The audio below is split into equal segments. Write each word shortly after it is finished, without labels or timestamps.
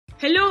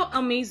Hello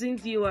amazing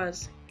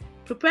viewers,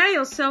 prepare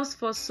yourselves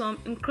for some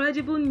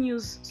incredible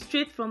news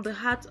straight from the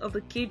heart of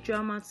the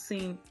K-drama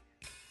scene.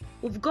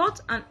 We've got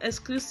an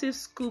exclusive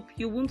scoop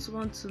you won't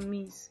want to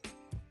miss.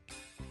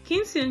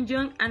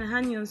 Jeong and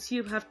Ahn Hyo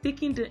Seop have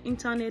taken the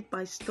internet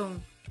by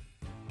storm,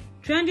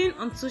 trending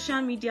on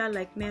social media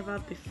like never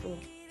before.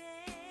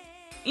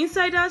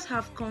 Insiders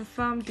have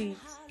confirmed it.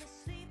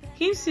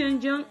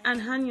 Jeong and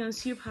Ahn Hyo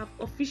Seop have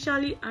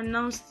officially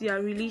announced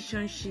their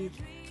relationship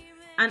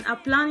and are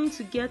planning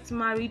to get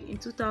married in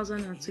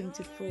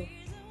 2024.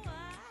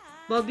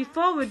 But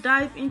before we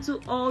dive into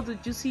all the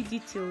juicy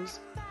details,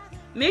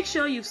 make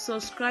sure you've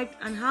subscribed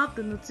and have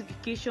the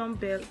notification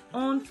bell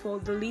on for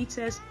the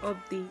latest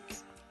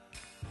updates.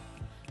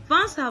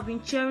 Fans have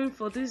been cheering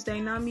for this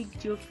dynamic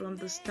duo from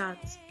the start,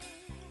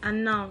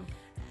 and now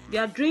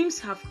their dreams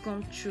have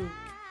come true.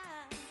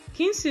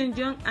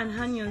 Jeong and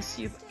Ahn Hyo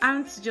Seop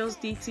aren't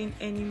just dating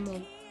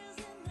anymore.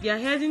 They are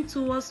heading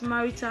towards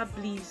marital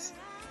bliss,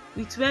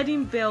 with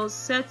wedding bells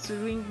set to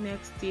ring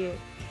next year.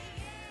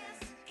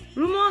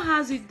 Rumor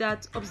has it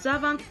that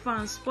observant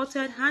fans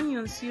spotted Ahn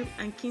Hyo Seop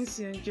and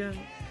Jeong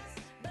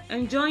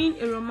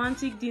enjoying a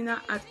romantic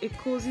dinner at a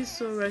cozy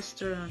Seoul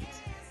restaurant.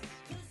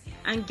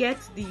 And get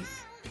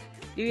this,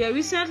 they were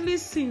recently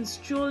seen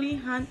strolling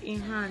hand in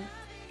hand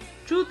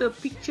through the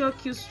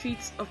picturesque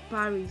streets of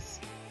Paris.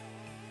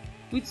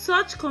 With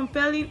such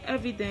compelling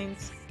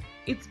evidence,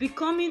 it's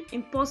becoming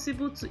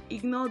impossible to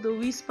ignore the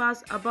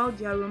whispers about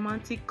their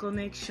romantic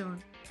connection.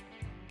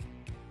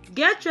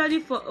 Get ready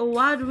for a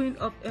whirlwind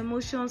of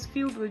emotions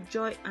filled with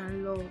joy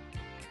and love.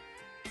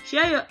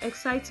 Share your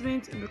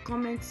excitement in the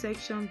comment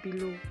section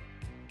below.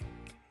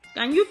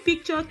 Can you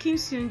picture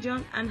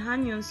Jeong and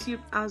Ahn Hyo Seop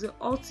as the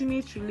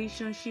ultimate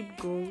relationship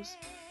goals?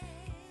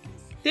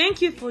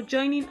 Thank you for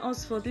joining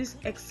us for this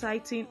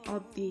exciting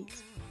update.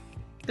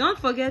 Don't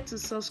forget to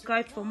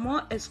subscribe for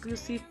more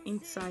exclusive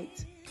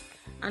insights.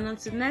 And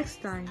until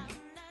next time,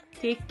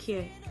 take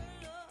care.